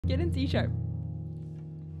Get in C sharp.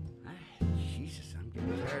 Jesus, I'm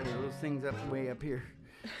getting tired of those things way up here.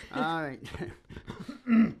 All right.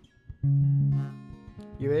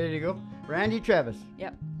 You ready to go? Randy Travis.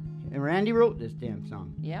 Yep. And Randy wrote this damn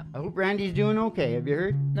song. Yep. I hope Randy's doing okay. Have you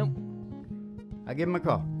heard? Nope. I'll give him a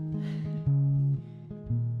call.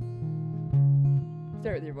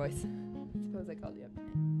 Start with your voice. Suppose I called you up.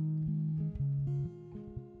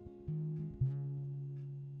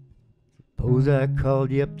 Suppose I called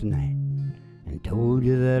you up tonight and told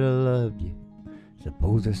you that I loved you.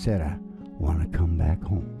 Suppose I said I want to come back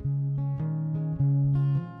home.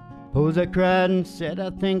 Suppose I cried and said I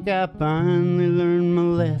think I finally learned my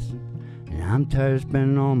lesson, and I'm tired of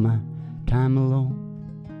spending all my time alone.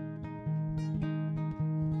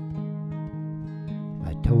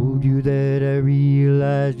 I told you that I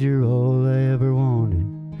realized you're all I ever wanted,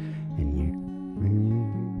 and you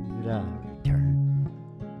that I return.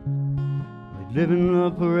 Would live in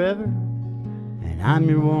love forever, and I'm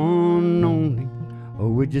your one and only, or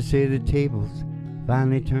would you say the tables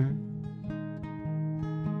finally turned?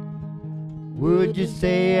 Would you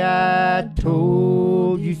say I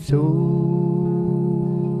told you so?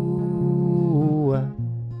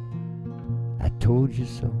 I told you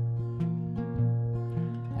so.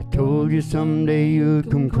 I told you someday you'd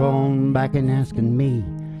come crawling back and asking me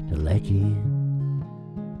to let you in.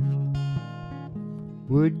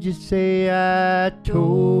 Would you say I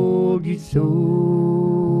told you so?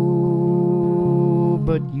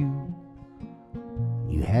 But you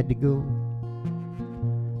had to go.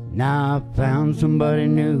 Now I found somebody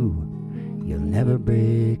new. You'll never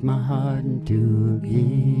break my heart in two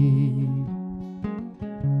again.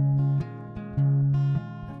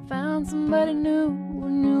 I found somebody new,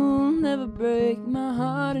 and you'll never break my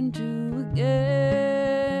heart in two again.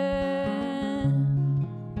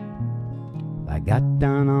 I got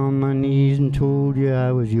down on my knees and told you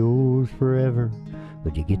I was yours forever.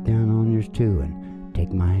 Would you get down on yours too and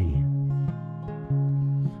take my hand?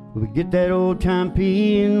 Would we get that old time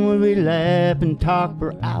peeing? Would we laugh and talk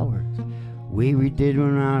for hours, the way we did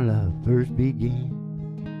when our love first began?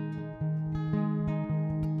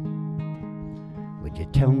 Would you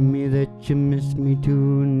tell me that you missed me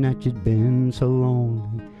too, and that you'd been so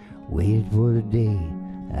lonely, waited for the day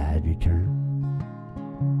I'd return?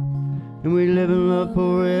 And we live in love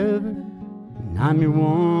forever, and I'm your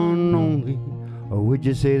one and only, or would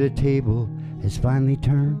you say the table has finally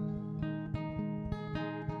turned?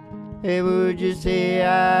 Hey, would you say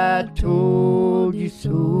I told you so?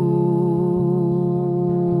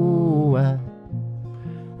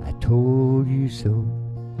 I told you so.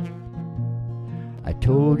 I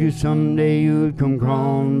told you someday you'd come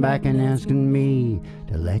crawling back and asking me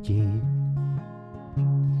to let you in.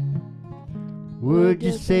 Would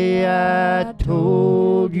you say I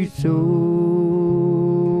told you so?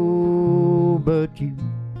 But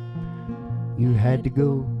you had to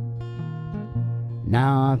go.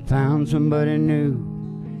 Now I found somebody new.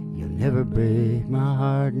 You'll never break my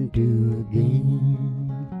heart in two again.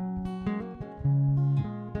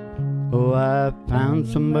 Oh, I found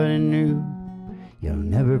somebody new. You'll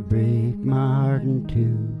never break my heart in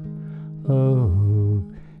two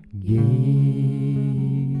again.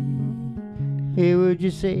 Hey, would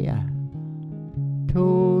you say I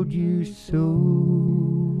told you so?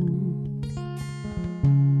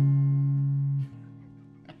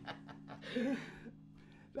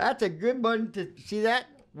 That's a good one to see that.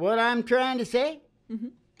 What I'm trying to say,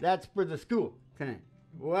 that's for the school tonight.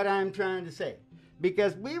 What I'm trying to say.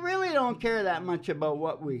 Because we really don't care that much about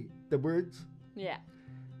the words. Yeah.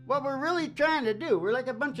 What we're really trying to do, we're like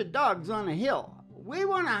a bunch of dogs on a hill. We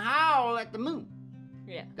want to howl at the moon.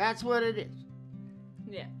 Yeah. That's what it is.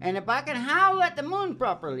 Yeah. And if I can howl at the moon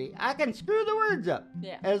properly, I can screw the words up.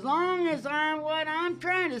 Yeah. As long as what I'm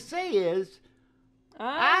trying to say is,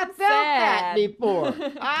 I I'm felt sad. that before.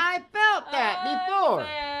 I felt that before.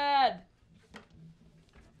 Sad.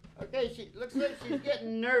 Okay, she looks like she's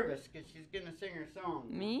getting nervous because she's going to sing her song.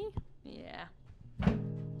 Me? Yeah.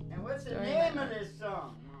 And what's the Story name time. of this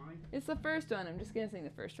song, Molly? It's the first one. I'm just going to sing the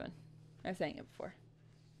first one. I've sang it before.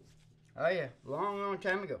 Oh, yeah. Long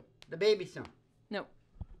time ago. The baby song. No.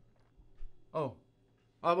 Oh,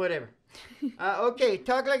 whatever. Okay,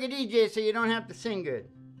 talk like a DJ so you don't have to sing good.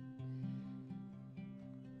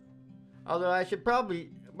 Although I should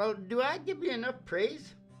probably... Well, do I give you enough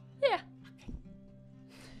praise? Yeah.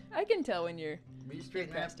 I can tell when you're Will you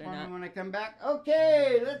straighten that impressed or for me not. when I come back?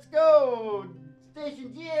 Okay, let's go.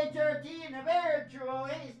 Station GHRT in a virtual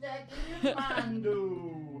haystack in your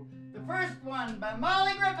Mondo. The first one by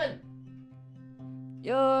Molly Griffin.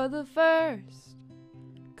 You're the first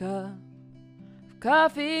cup of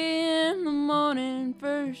Coffee in the morning,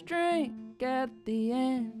 first drink at the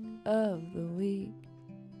end of the week.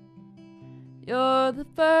 You're the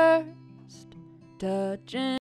first touch